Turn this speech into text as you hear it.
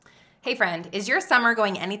Hey friend, is your summer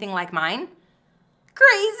going anything like mine?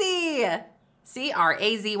 Crazy!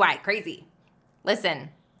 C-R-A-Z-Y, crazy. Listen,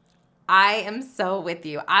 I am so with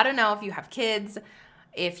you. I don't know if you have kids,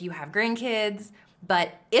 if you have grandkids,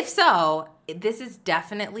 but if so, this is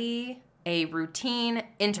definitely a routine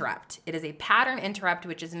interrupt. It is a pattern interrupt,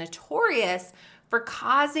 which is notorious for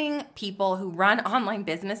causing people who run online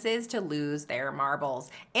businesses to lose their marbles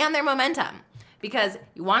and their momentum. Because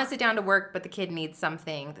you want to sit down to work, but the kid needs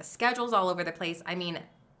something. The schedule's all over the place. I mean,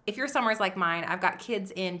 if your summer's like mine, I've got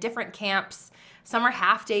kids in different camps. Some are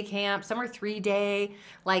half-day camps, some are 3-day.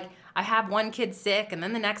 Like, I have one kid sick, and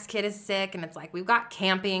then the next kid is sick, and it's like, we've got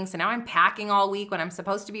camping, so now I'm packing all week when I'm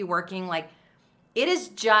supposed to be working. Like, it is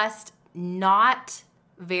just not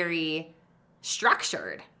very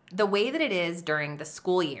structured the way that it is during the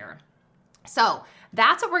school year. So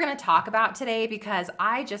that's what we're going to talk about today, because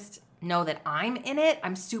I just know that I'm in it.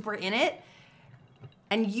 I'm super in it.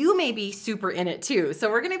 And you may be super in it too. So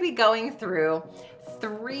we're going to be going through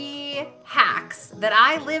 3 hacks that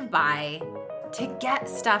I live by to get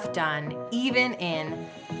stuff done, even in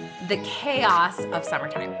the chaos of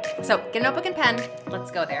summertime. So get a notebook and pen. Let's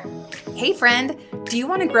go there. Hey friend, do you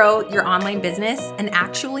want to grow your online business and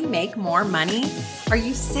actually make more money? Are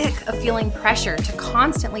you sick of feeling pressure to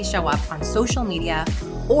constantly show up on social media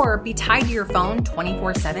or be tied to your phone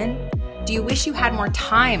 24/7? Do you wish you had more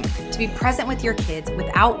time to be present with your kids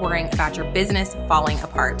without worrying about your business falling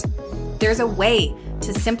apart? There's a way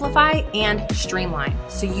to simplify and streamline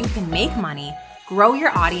so you can make money, grow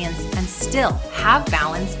your audience, and still have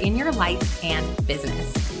balance in your life and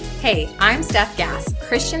business. Hey, I'm Steph Gass,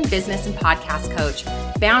 Christian business and podcast coach,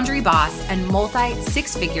 boundary boss, and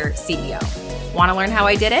multi-6-figure CEO. Want to learn how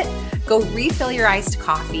I did it? Go refill your iced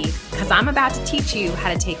coffee, because I'm about to teach you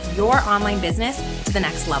how to take your online business to the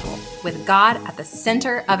next level with God at the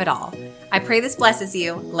center of it all. I pray this blesses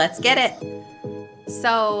you. Let's get it.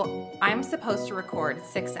 So I'm supposed to record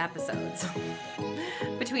 6 episodes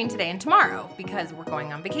between today and tomorrow because we're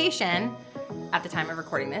going on vacation at the time of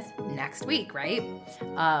recording this next week, right?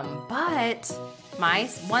 But my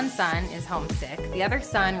one son is homesick. The other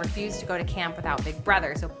son refused to go to camp without Big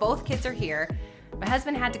Brother. So both kids are here. My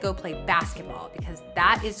husband had to go play basketball because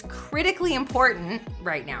that is critically important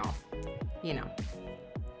right now. You know,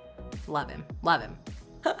 love him.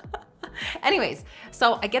 Anyways,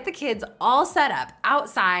 so I get the kids all set up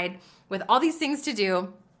outside with all these things to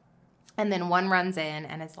do. And then one runs in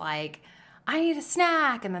and it's like, I need a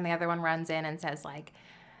snack. And then the other one runs in and says like,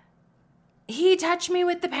 he touched me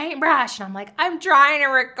with the paintbrush. And I'm like, I'm trying to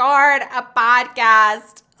record a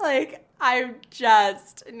podcast. Like, I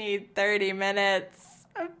just need 30 minutes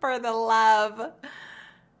for the love.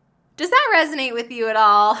 Does that resonate with you at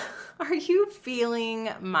all? Are you feeling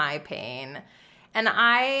my pain? And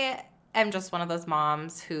I am just one of those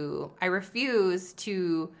moms who I refuse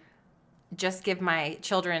to just give my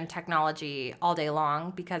children technology all day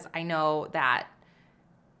long because I know that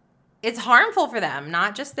it's harmful for them,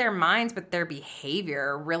 not just their minds, but their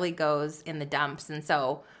behavior really goes in the dumps. And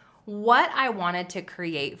so what I wanted to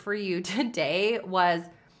create for you today was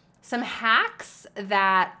some hacks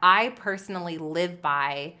that I personally live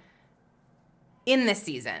by in this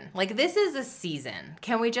season. Like, this is a season.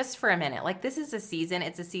 Can we just for a minute? Like, this is a season.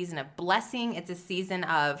 It's a season of blessing. It's a season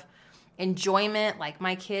of enjoyment. Like,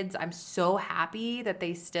 my kids, I'm so happy that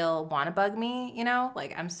they still want to bug me, you know?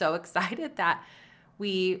 Like, I'm so excited that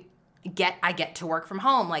I get to work from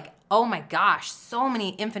home. Like, oh my gosh, so many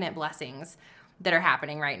infinite blessings that are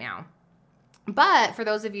happening right now. But for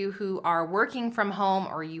those of you who are working from home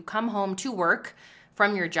or you come home to work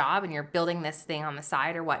from your job and you're building this thing on the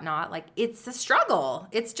side or whatnot, like, it's a struggle.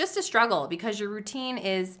 It's just a struggle because your routine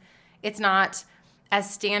it's not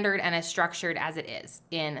as standard and as structured as it is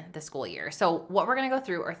in the school year. So what we're going to go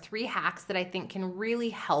through are 3 hacks that I think can really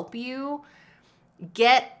help you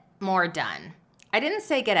get more done. I didn't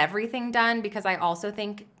say get everything done because I also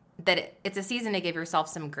think that it's a season to give yourself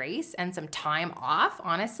some grace and some time off,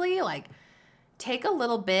 honestly. Like, take a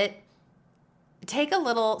little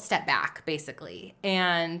step back, basically,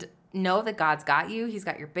 and know that God's got you. He's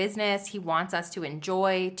got your business. He wants us to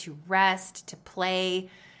enjoy, to rest, to play,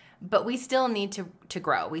 but we still need to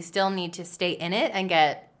grow. We still need to stay in it and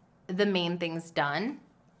get the main things done,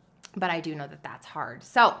 but I do know that that's hard.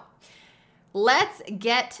 So let's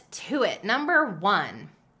get to it. Number 1,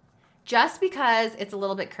 just because it's a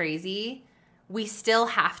little bit crazy, we still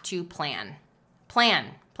have to plan. Plan,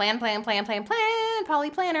 Polly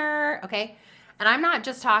Planner, okay? And I'm not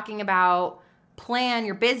just talking about plan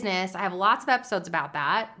your business. I have lots of episodes about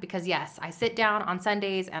that because, yes, I sit down on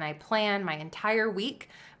Sundays and I plan my entire week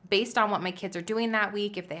based on what my kids are doing that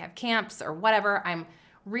week. If they have camps or whatever, I'm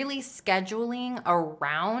really scheduling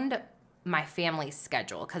around my family's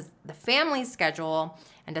schedule, because the family's schedule,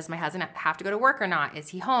 and does my husband have to go to work or not? Is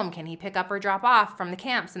he home? Can he pick up or drop off from the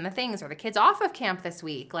camps and the things? Are the kids off of camp this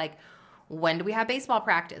week? Like, when do we have baseball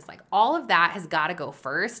practice? Like, all of that has got to go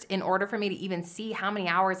first in order for me to even see how many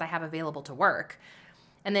hours I have available to work.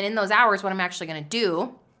 And then in those hours, what I'm actually going to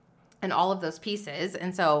do and all of those pieces.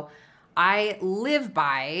 And so I live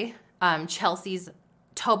by Chelsea's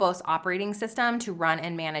Tobos operating system to run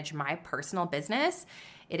and manage my personal business.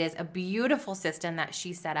 It is a beautiful system that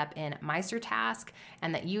she set up in MeisterTask,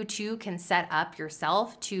 and that you too can set up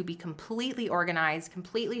yourself to be completely organized,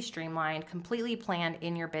 completely streamlined, completely planned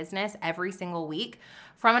in your business every single week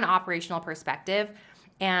from an operational perspective.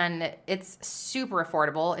 And it's super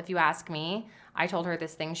affordable if you ask me. I told her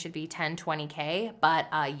this thing should be 10, 20K, but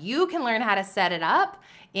you can learn how to set it up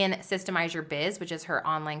in Systemize Your Biz, which is her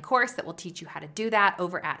online course that will teach you how to do that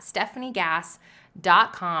over at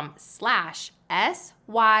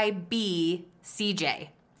stefaniegass.com/SYBCJ.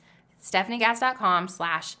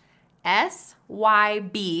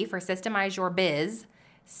 stefaniegass.com/SYB for Systemize Your Biz,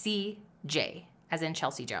 CJ, as in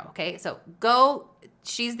Chelsea Joe. Okay, so go,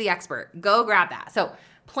 she's the expert. Go grab that. So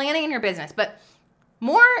planning in your business, but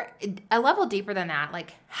more, a level deeper than that,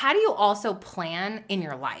 like, how do you also plan in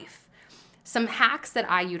your life? Some hacks that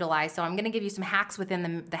I utilize. So I'm going to give you some hacks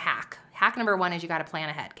within the hack. Hack number 1 is you got to plan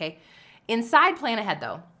ahead. Okay. Inside plan ahead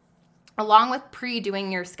though, along with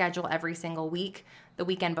pre-doing your schedule every single week, the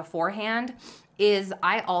weekend beforehand, is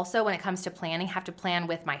I also, when it comes to planning, have to plan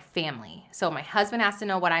with my family. So my husband has to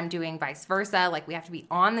know what I'm doing, vice versa. Like, we have to be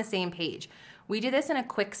on the same page. We do this in a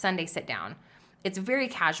quick Sunday sit down. It's very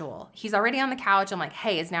casual. He's already on the couch. I'm like,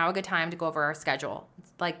 hey, is now a good time to go over our schedule?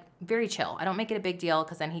 It's like very chill. I don't make it a big deal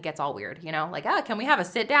because then he gets all weird, you know, like, can we have a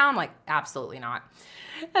sit down? Like, absolutely not.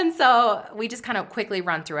 And so we just kind of quickly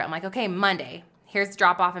run through it. I'm like, okay, Monday, here's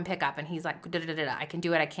drop off and pick up. And he's like, I can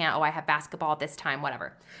do it. I can't. Oh, I have basketball at this time,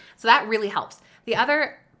 whatever. So that really helps. The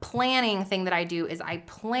other planning thing that I do is I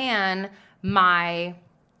plan my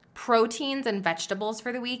proteins and vegetables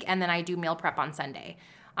for the week. And then I do meal prep on Sunday.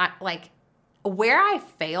 Where I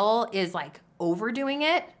fail is like overdoing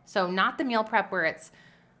it. So not the meal prep where it's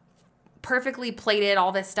perfectly plated,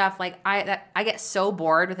 all this stuff. Like, I get so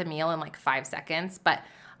bored with a meal in like 5 seconds, but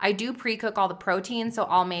I do pre-cook all the protein. So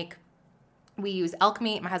we use elk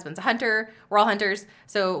meat. My husband's a hunter. We're all hunters.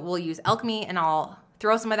 So we'll use elk meat, and I'll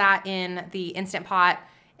throw some of that in the Instant Pot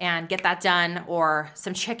and get that done. Or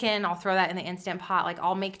some chicken, I'll throw that in the Instant Pot. Like,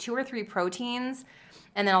 I'll make 2 or 3 proteins.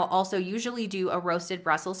 And then I'll also usually do a roasted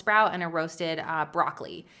Brussels sprout and a roasted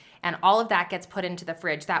broccoli. And all of that gets put into the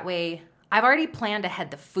fridge. That way, I've already planned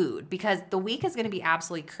ahead the food, because the week is going to be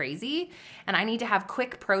absolutely crazy. And I need to have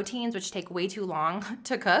quick proteins, which take way too long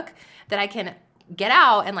to cook, that I can get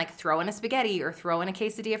out and like throw in a spaghetti, or throw in a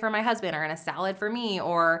quesadilla for my husband, or in a salad for me,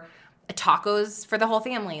 or tacos for the whole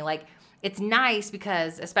family. Like, it's nice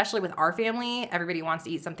because, especially with our family, everybody wants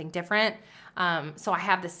to eat something different. So I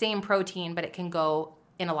have the same protein, but it can go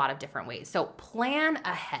in a lot of different ways. So plan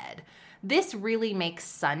ahead. This really makes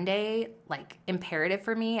Sunday like imperative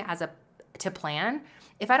for me to plan.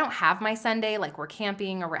 If I don't have my Sunday, like we're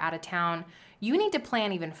camping or we're out of town, you need to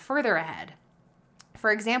plan even further ahead.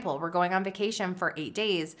 For example, we're going on vacation for 8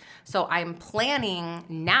 days. So I'm planning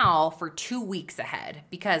now for 2 weeks ahead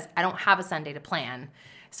because I don't have a Sunday to plan.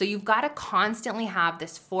 So you've got to constantly have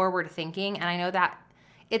this forward thinking. And I know that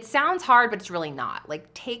it sounds hard, but it's really not.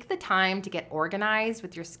 Like, take the time to get organized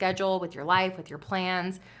with your schedule, with your life, with your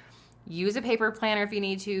plans. Use a paper planner if you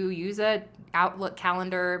need to. Use a Outlook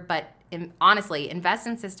calendar. But honestly, invest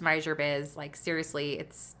in Systemize Your Biz. Like, seriously,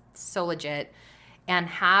 it's so legit. And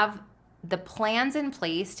have the plans in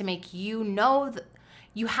place to make you know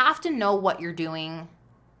you have to know what you're doing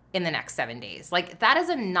in the next 7 days. Like, that is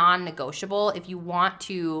a non-negotiable if you want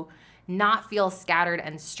to not feel scattered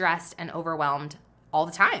and stressed and overwhelmed all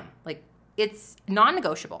the time. Like, it's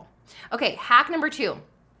non-negotiable. Okay, hack number 2,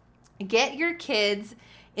 get your kids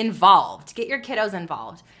involved. Get your kiddos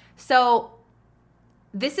involved. So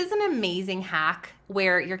this is an amazing hack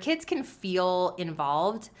where your kids can feel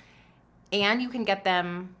involved and you can get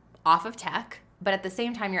them off of tech, but at the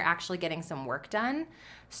same time, you're actually getting some work done.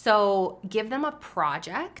 So give them a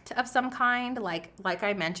project of some kind. Like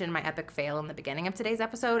I mentioned, my epic fail in the beginning of today's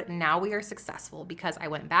episode. Now we are successful because I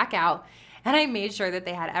went back out and I made sure that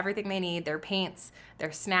they had everything they need, their paints,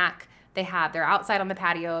 their snack. They're outside on the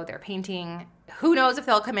patio, they're painting. Who knows if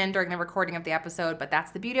they'll come in during the recording of the episode, but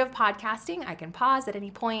that's the beauty of podcasting. I can pause at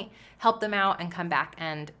any point, help them out, and come back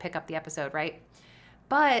and pick up the episode, right?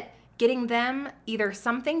 But getting them either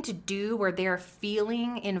something to do where they're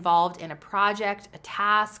feeling involved in a project, a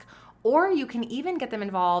task, Or you can even get them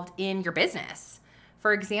involved in your business.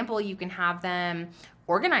 For example, you can have them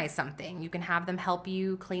organize something. You can have them help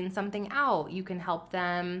you clean something out. You can help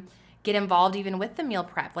them get involved even with the meal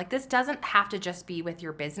prep. Like, this doesn't have to just be with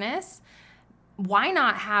your business. Why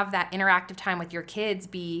not have that interactive time with your kids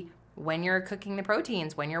be when you're cooking the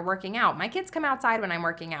proteins, when you're working out? My kids come outside when I'm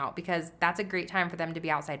working out because that's a great time for them to be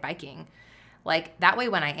outside biking. Like, that way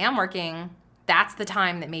when I am working, that's the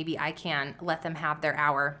time that maybe I can let them have their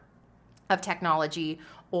hour of technology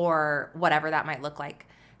or whatever that might look like.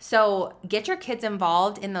 So get your kids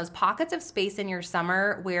involved in those pockets of space in your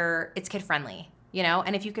summer where it's kid friendly, you know?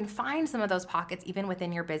 And if you can find some of those pockets even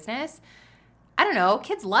within your business, I don't know,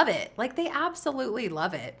 kids love it. Like, they absolutely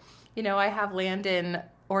love it. You know, I have Landon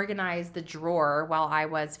organize the drawer while I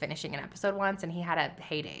was finishing an episode once, and he had a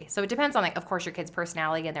heyday. So it depends on, like, of course, your kid's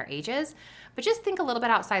personality and their ages, but just think a little bit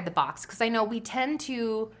outside the box, because I know we tend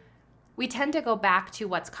to go back to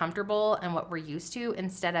what's comfortable and what we're used to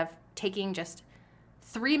instead of taking just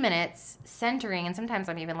 3 minutes, centering. And sometimes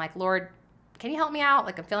I'm even like, Lord, can you help me out?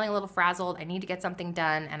 Like, I'm feeling a little frazzled. I need to get something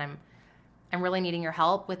done, and I'm really needing your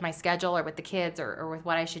help with my schedule or with the kids or with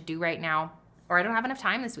what I should do right now. Or I don't have enough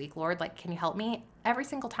time this week, Lord. Like, can you help me? Every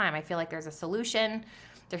single time I feel like there's a solution.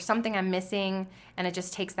 There's something I'm missing. And it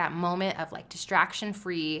just takes that moment of, like,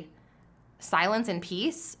 distraction-free silence and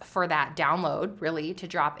peace for that download really to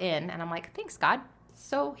drop in. And I'm like, thanks, God.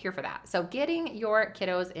 So here for that. So getting your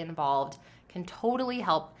kiddos involved can totally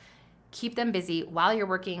help keep them busy while you're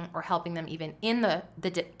working, or helping them even in the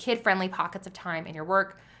kid-friendly pockets of time in your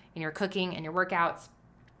work, in your cooking, and your workouts.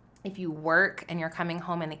 If you work and you're coming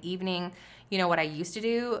home in the evening, you know what I used to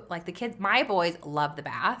do? Like, the kids, my boys love the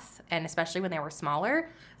bath, and especially when they were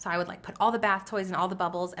smaller. So I would, like, put all the bath toys and all the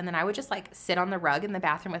bubbles, and then I would just, like, sit on the rug in the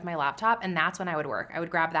bathroom with my laptop, and that's when I would work. I would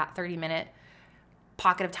grab that 30-minute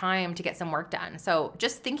pocket of time to get some work done. So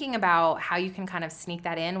just thinking about how you can kind of sneak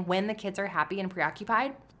that in when the kids are happy and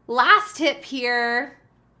preoccupied. Last tip here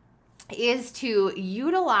is to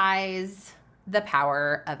utilize the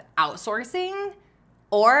power of outsourcing,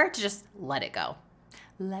 or to just let it go.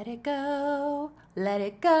 Let it go, let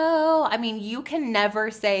it go. I mean, you can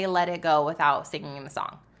never say let it go without singing the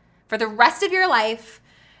song. For the rest of your life,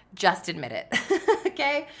 just admit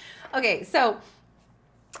it. Okay, so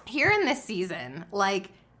here in this season,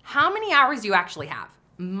 like, how many hours do you actually have?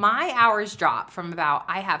 My hours drop from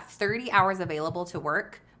I have 30 hours available to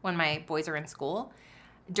work when my boys are in school.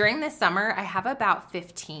 During this summer, I have about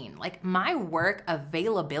 15. Like, my work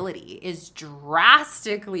availability is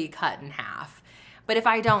drastically cut in half. But if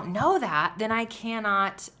I don't know that, then I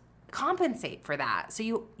cannot compensate for that. So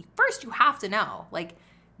you have to know, like,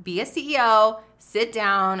 be a CEO, sit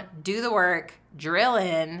down, do the work, drill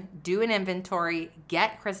in, do an inventory,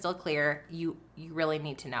 get crystal clear. You really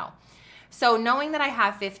need to know. So knowing that I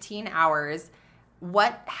have 15 hours,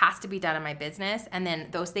 what has to be done in my business, and then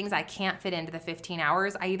those things I can't fit into the 15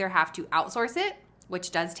 hours, I either have to outsource it,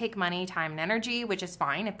 which does take money, time, and energy, which is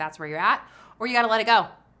fine if that's where you're at, or you got to let it go.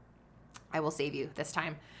 I will save you this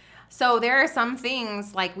time. So there are some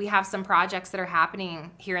things, like, we have some projects that are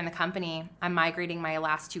happening here in the company. I'm migrating my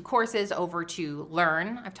last 2 courses over to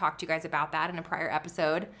Learn. I've talked to you guys about that in a prior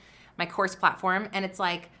episode, my course platform. And it's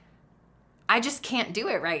like, I just can't do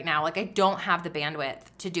it right now. Like, I don't have the bandwidth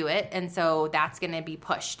to do it. And so that's going to be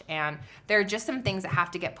pushed. And there are just some things that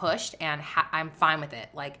have to get pushed, and I'm fine with it.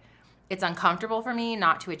 Like, it's uncomfortable for me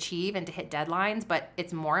not to achieve and to hit deadlines, but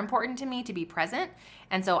it's more important to me to be present.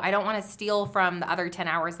 And so I don't want to steal from the other 10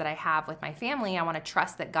 hours that I have with my family. I want to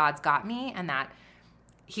trust that God's got me, and that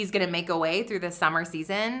He's going to make a way through the summer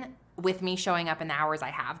season with me showing up in the hours I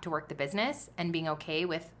have to work the business, and being okay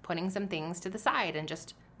with putting some things to the side and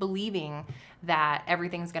just believing that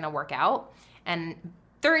everything's going to work out. And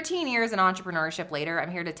 13 years in entrepreneurship later,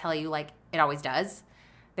 I'm here to tell you, like, it always does.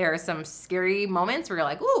 There are some scary moments where you're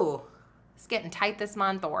like, ooh, it's getting tight this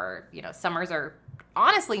month, or, you know, summers are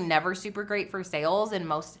honestly never super great for sales in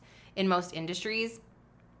most industries.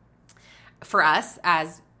 For us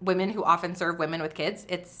as women who often serve women with kids,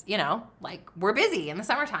 it's, you know, like, we're busy in the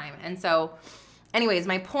summertime. And so anyways,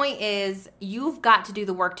 my point is, you've got to do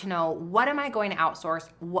the work to know, what am I going to outsource?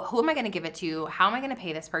 Who am I going to give it to? How am I going to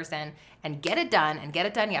pay this person? And get it done, and get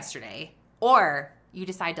it done yesterday. Or you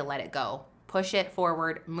decide to let it go. Push it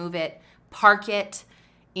forward, move it, park it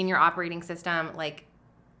in your operating system, like,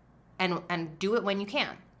 and do it when you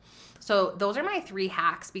can. So those are my 3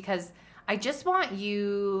 hacks, because I want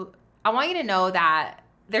you to know that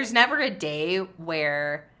there's never a day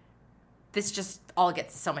where this just all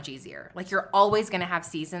gets so much easier. Like, you're always going to have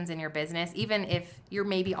seasons in your business, even if you're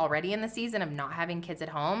maybe already in the season of not having kids at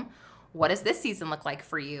home, what does this season look like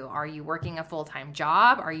for you? Are you working a full-time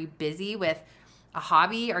job? Are you busy with a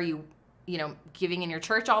hobby? Are you giving in your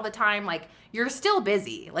church all the time? Like, you're still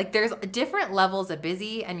busy. Like, there's different levels of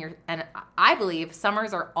busy, and I believe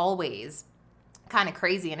summers are always kind of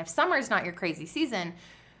crazy. And if summer is not your crazy season,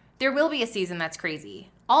 there will be a season that's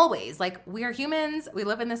crazy. Always. Like, we are humans. We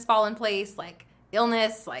live in this fallen place. Like,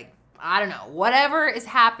 illness, like, I don't know, whatever is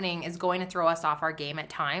happening is going to throw us off our game at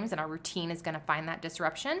times, and our routine is going to find that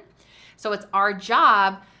disruption. So it's our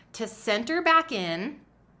job to center back in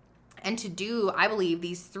and to do, I believe,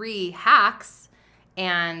 these 3 hacks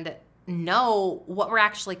and know what we're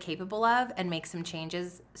actually capable of and make some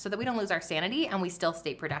changes so that we don't lose our sanity and we still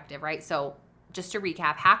stay productive, right? So just to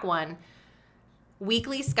recap, hack 1,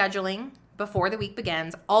 weekly scheduling before the week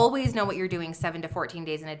begins. Always know what you're doing 7 to 14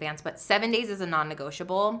 days in advance, but 7 days is a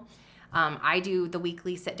non-negotiable. I do the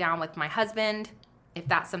weekly sit down with my husband. If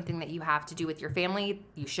that's something that you have to do with your family,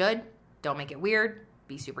 you should. Don't make it weird.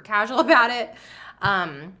 Be super casual about it.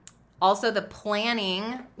 Also, the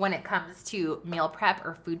planning when it comes to meal prep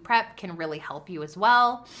or food prep can really help you as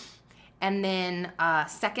well. And then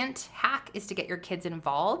second hack is to get your kids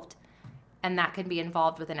involved. And that can be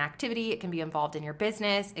involved with an activity. It can be involved in your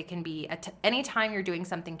business. It can be anytime you're doing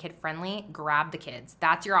something kid-friendly, grab the kids.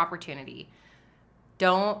 That's your opportunity.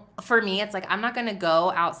 For me, it's like, I'm not going to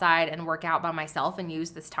go outside and work out by myself and use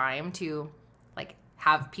this time to like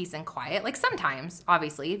have peace and quiet. Like, sometimes,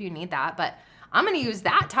 obviously, if you need that, but I'm going to use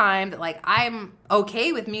that time that like I'm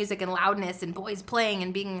okay with music and loudness and boys playing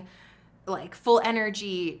and being like full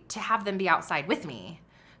energy to have them be outside with me.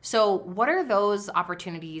 So what are those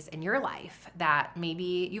opportunities in your life that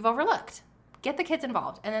maybe you've overlooked? Get the kids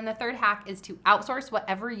involved. And then the third hack is to outsource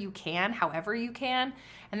whatever you can, however you can.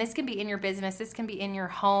 And this can be in your business, this can be in your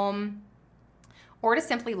home, or to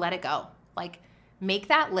simply let it go. Like, make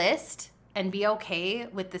that list and be okay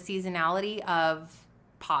with the seasonality of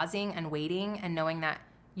pausing and waiting and knowing that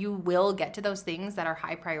you will get to those things that are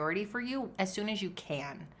high priority for you as soon as you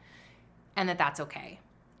can, and that's okay.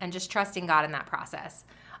 And just trusting God in that process.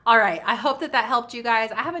 All right, I hope that helped you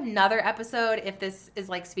guys. I have another episode if this is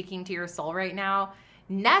like speaking to your soul right now.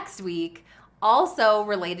 Next week, also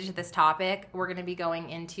related to this topic, we're going to be going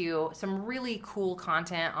into some really cool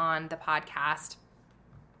content on the podcast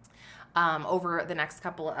over the next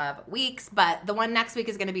couple of weeks. But the one next week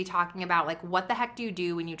is going to be talking about like, what the heck do you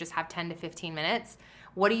do when you just have 10 to 15 minutes?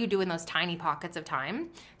 What do you do in those tiny pockets of time?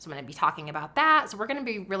 So I'm going to be talking about that. So we're going to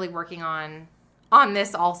be really working on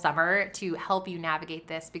this all summer to help you navigate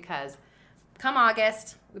this, because come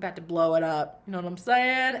August, we're about to blow it up. You know what I'm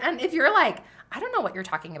saying? And if you're like, I don't know what you're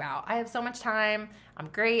talking about, I have so much time, I'm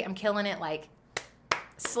great, I'm killing it, like,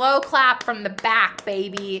 slow clap from the back,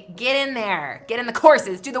 baby. Get in there. Get in the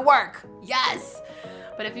courses. Do the work. Yes.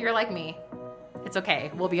 But if you're like me, it's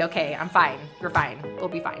okay. We'll be okay. I'm fine. You're fine. We'll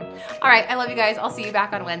be fine. All right. I love you guys. I'll see you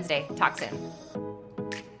back on Wednesday. Talk soon.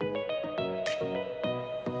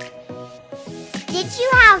 Did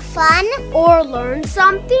you have fun or learn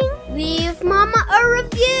something? Leave Mama a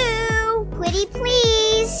review. Pretty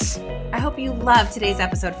please. I hope you loved today's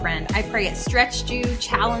episode, friend. I pray it stretched you,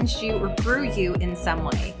 challenged you, or grew you in some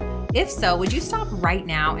way. If so, would you stop right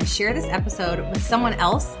now and share this episode with someone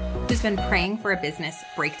else who's been praying for a business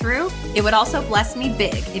breakthrough? It would also bless me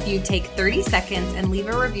big if you'd take 30 seconds and leave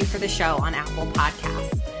a review for the show on Apple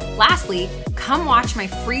Podcasts. Lastly, come watch my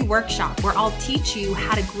free workshop where I'll teach you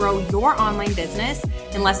how to grow your online business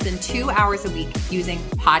in less than 2 hours a week using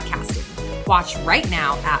podcasting. Watch right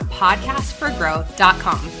now at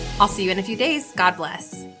podcastforgrowth.com. I'll see you in a few days. God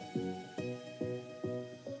bless.